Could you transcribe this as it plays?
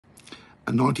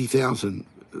90,000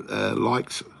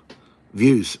 likes,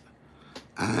 views,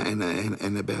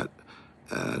 and about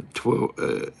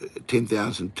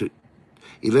 10,000 to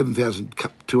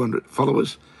 11,200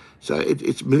 followers. So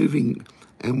it's moving,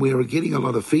 and we're getting a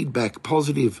lot of feedback,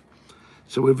 positive.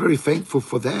 So we're very thankful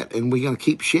for that, and we're going to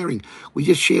keep sharing. We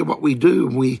just share what we do,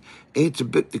 and we answer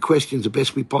the questions the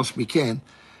best we possibly can.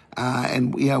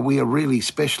 And we are really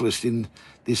specialists in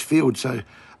this field. So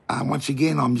once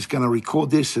again, I'm just going to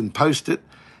record this and post it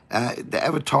to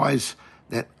advertise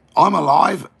that I'm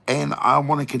alive, and I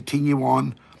want to continue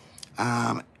on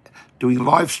doing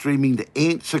live streaming to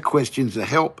answer questions, to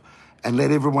help, and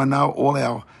let everyone know all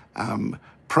our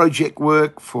project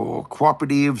work for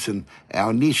cooperatives and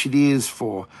our initiatives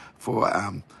for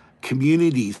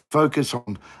communities focus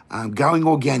on going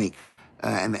organic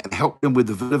and help them with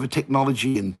the vertiver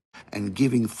technology and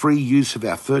giving free use of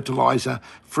our fertilizer,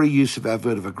 free use of our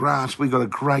vertiver grass. We've got a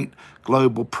great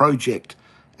global project,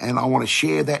 and I want to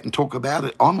share that and talk about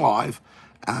it on live.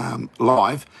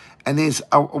 And there's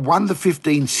a 1 to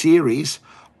 15 series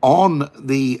on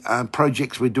the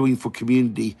projects we're doing for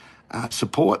community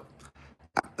support.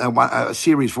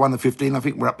 Series 1 to 15, I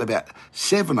think we're up to about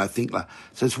 7, I think.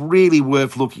 So it's really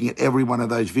worth looking at every one of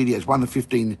those videos, 1 to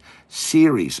 15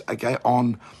 series, okay,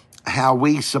 on how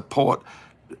we support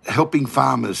helping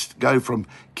farmers go from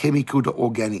chemical to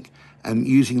organic and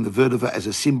using the vertiver as a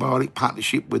symbiotic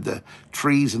partnership with the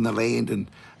trees and the land and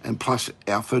plus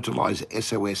our fertilizer,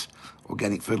 SOS,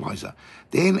 organic fertilizer.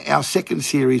 Then our second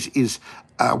series is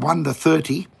 1 to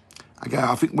 30. Okay,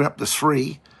 I think we're up to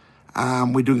 3.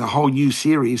 We're doing a whole new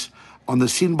series on the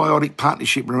symbiotic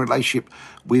partnership and relationship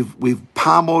with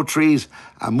palm oil trees,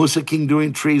 Musa King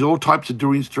durian trees, all types of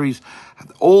durian trees,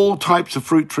 all types of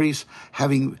fruit trees,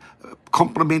 having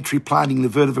complementary planting the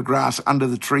vertiver grass under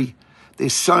the tree.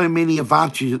 There's so many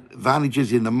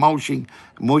advantages in the mulching,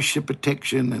 moisture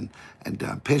protection,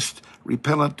 and pest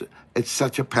repellent. It's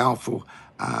such a powerful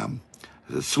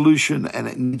solution, and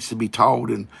it needs to be told,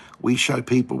 and we show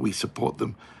people, we support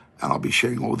them. And I'll be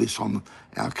sharing all this on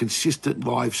our consistent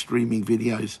live streaming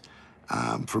videos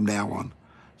from now on.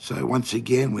 So once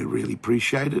again, we really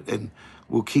appreciate it, and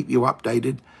we'll keep you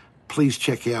updated. Please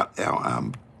check out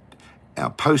our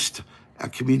post, our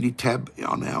community tab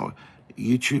on our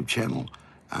YouTube channel.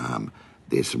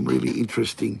 There's some really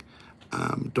interesting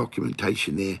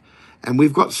documentation there. And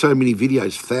we've got so many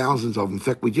videos, thousands of them. In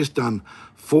fact, we've just done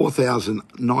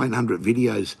 4,900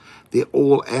 videos. They're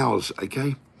all ours,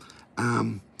 okay?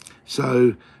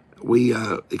 So we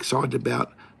are excited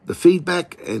about the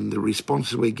feedback and the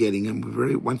responses we're getting,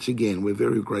 and once again, we're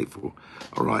very grateful.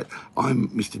 All right, I'm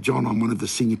Mr. John. I'm one of the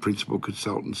senior principal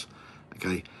consultants.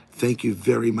 Okay, thank you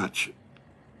very much.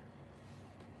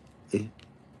 Yeah,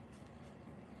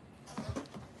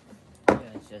 I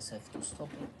just have to stop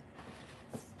it.